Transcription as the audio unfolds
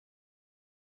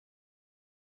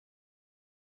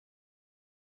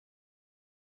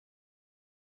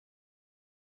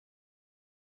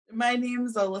My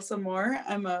name's Alyssa Moore.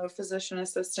 I'm a physician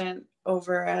assistant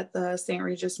over at the St.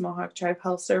 Regis Mohawk Tribe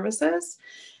Health Services,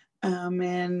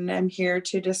 and I'm here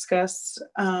to discuss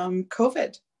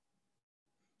COVID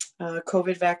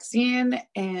vaccine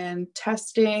and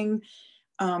testing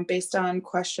based on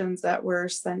questions that were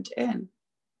sent in.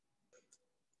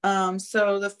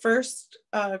 So the first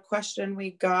question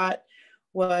we got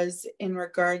was in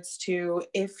regards to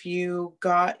if you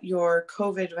got your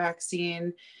COVID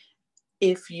vaccine,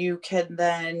 if you can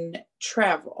then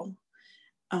travel.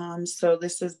 So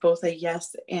this is both a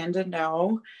yes and a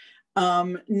no.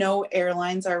 No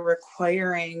airlines are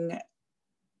requiring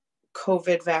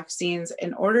COVID vaccines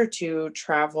in order to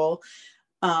travel.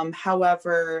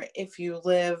 However, if you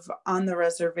live on the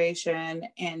reservation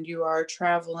and you are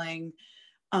traveling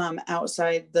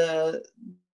outside the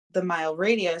mile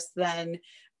radius, then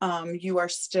you are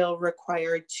still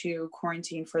required to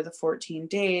quarantine for the 14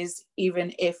 days,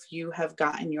 even if you have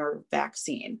gotten your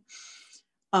vaccine.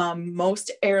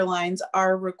 Most airlines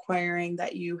are requiring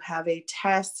that you have a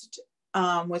test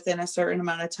within a certain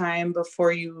amount of time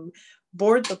before you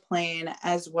board the plane,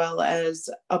 as well as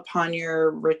upon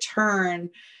your return.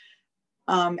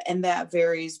 And that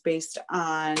varies based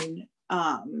on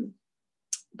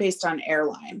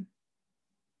airline.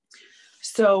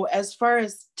 So as far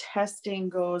as testing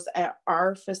goes at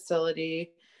our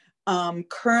facility,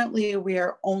 currently we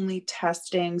are only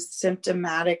testing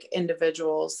symptomatic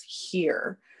individuals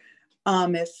here.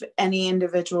 If any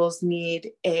individuals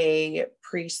need a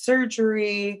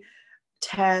pre-surgery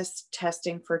test,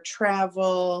 testing for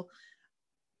travel,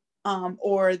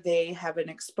 or they have an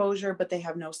exposure but they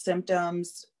have no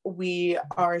symptoms, we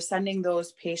are sending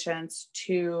those patients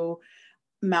to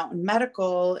Mountain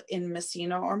Medical in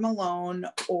Messina or Malone,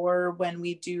 or when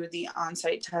we do the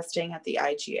on-site testing at the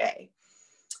IGA.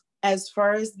 As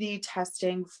far as the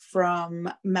testing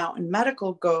from Mountain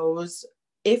Medical goes,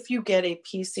 if you get a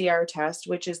PCR test,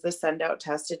 which is the send-out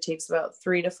test, it takes about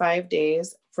 3 to 5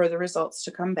 days for the results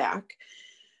to come back.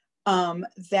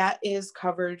 That is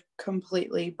covered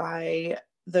completely by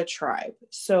the tribe.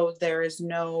 So there is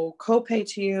no copay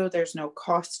to you, there's no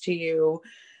cost to you.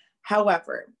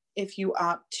 However, if you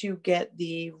opt to get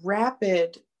the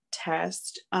rapid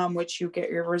test, which you get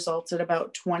your results at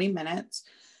about 20 minutes,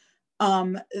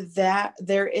 that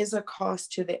there is a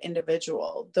cost to the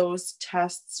individual. Those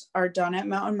tests are done at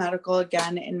Mountain Medical,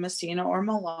 again, in Messina or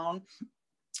Malone.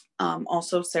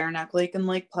 Also Saranac Lake and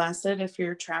Lake Placid if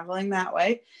you're traveling that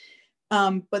way.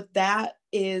 But that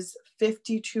is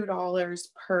 $52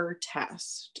 per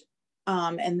test.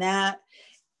 And that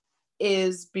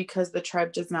is because the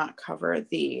tribe does not cover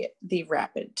the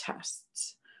rapid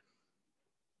tests.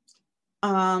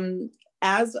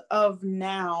 As of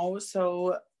now,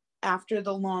 so after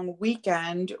the long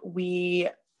weekend, we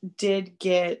did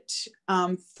get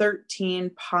 13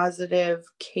 positive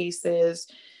cases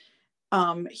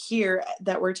here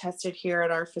that were tested here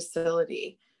at our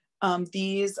facility.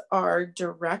 These are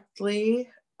directly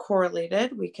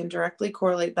correlated. We can directly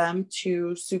correlate them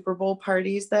to Super Bowl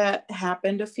parties that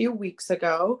happened a few weeks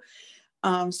ago.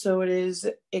 So it is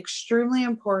extremely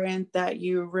important that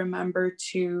you remember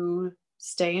to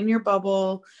stay in your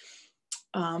bubble,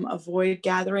 avoid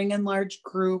gathering in large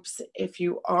groups. If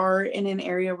you are in an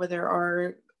area where there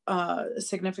are a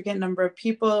significant number of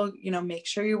people, make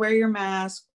sure you wear your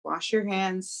mask, wash your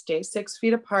hands, stay 6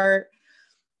 feet apart,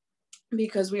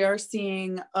 because we are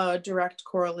seeing a direct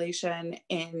correlation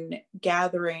in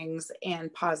gatherings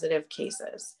and positive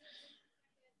cases.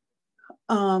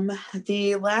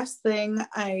 The last thing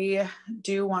I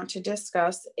do want to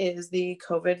discuss is the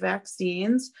COVID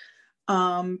vaccines.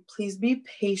 Please be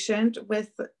patient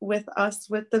with us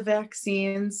with the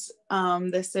vaccines.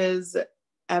 This is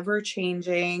ever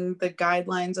changing. The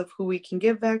guidelines of who we can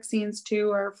give vaccines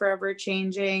to are forever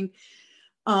changing.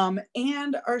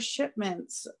 And our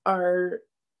shipments are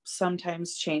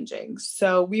sometimes changing.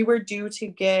 So we were due to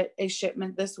get a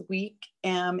shipment this week,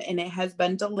 and it has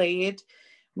been delayed,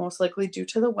 most likely due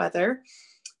to the weather.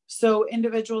 So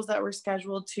individuals that were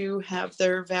scheduled to have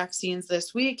their vaccines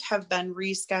this week have been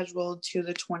rescheduled to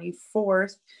the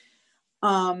 24th.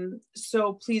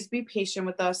 So please be patient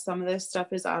with us. Some of this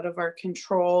stuff is out of our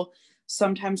control.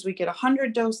 Sometimes we get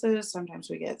 100 doses, sometimes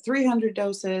we get 300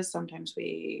 doses, sometimes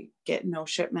we get no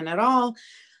shipment at all.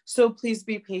 So please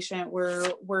be patient.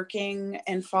 We're working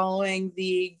and following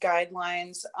the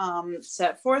guidelines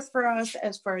set forth for us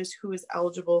as far as who is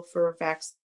eligible for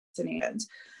vaccinations.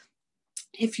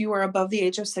 If you are above the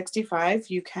age of 65,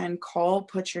 you can call,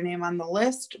 put your name on the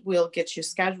list. We'll get you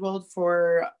scheduled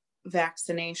for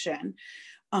vaccination.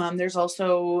 There's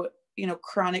also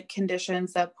chronic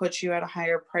conditions that put you at a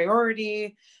higher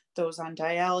priority. those on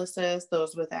dialysis,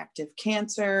 those with active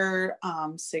cancer,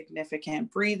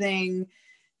 significant breathing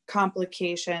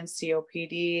complications,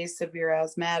 COPD, severe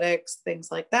asthmatics,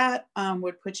 things like that,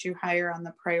 would put you higher on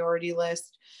the priority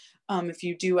list. If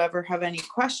you do ever have any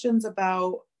questions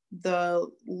about the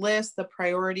list, the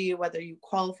priority, whether you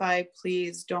qualify,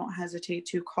 please don't hesitate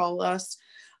to call us.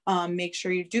 Make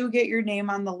sure you do get your name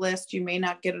on the list. You may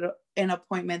not get an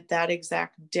appointment that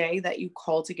exact day that you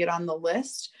call to get on the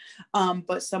list,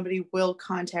 but somebody will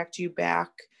contact you back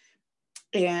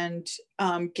and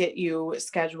get you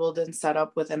scheduled and set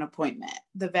up with an appointment.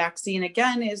 The vaccine,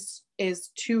 again, is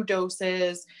 2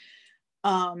 doses.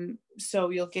 So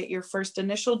you'll get your first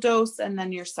initial dose and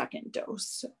then your second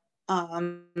dose.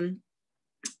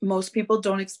 Most people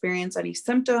don't experience any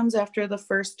symptoms after the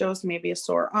first dose, maybe a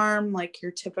sore arm, like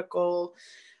your typical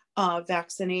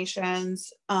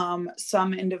vaccinations.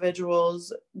 Some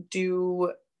individuals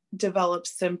do develop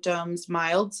symptoms,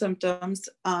 mild symptoms,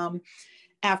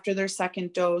 after their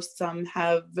second dose. Some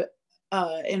have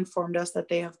informed us that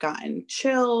they have gotten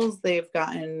chills, they've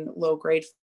gotten low-grade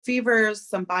fevers,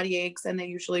 some body aches, and they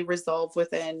usually resolve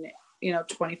within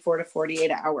 24 to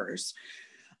 48 hours.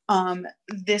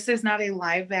 This is not a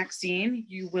live vaccine.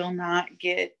 You will not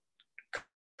get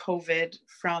COVID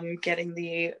from getting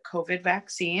the COVID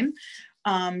vaccine.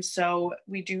 So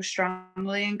we do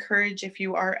strongly encourage, if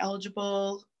you are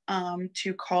eligible,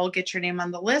 to call, get your name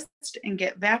on the list, and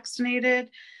get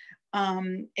vaccinated.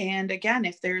 And again,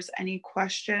 if there's any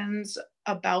questions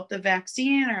about the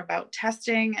vaccine or about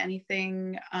testing,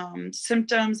 anything,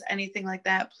 symptoms, anything like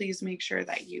that, please make sure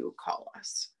that you call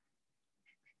us.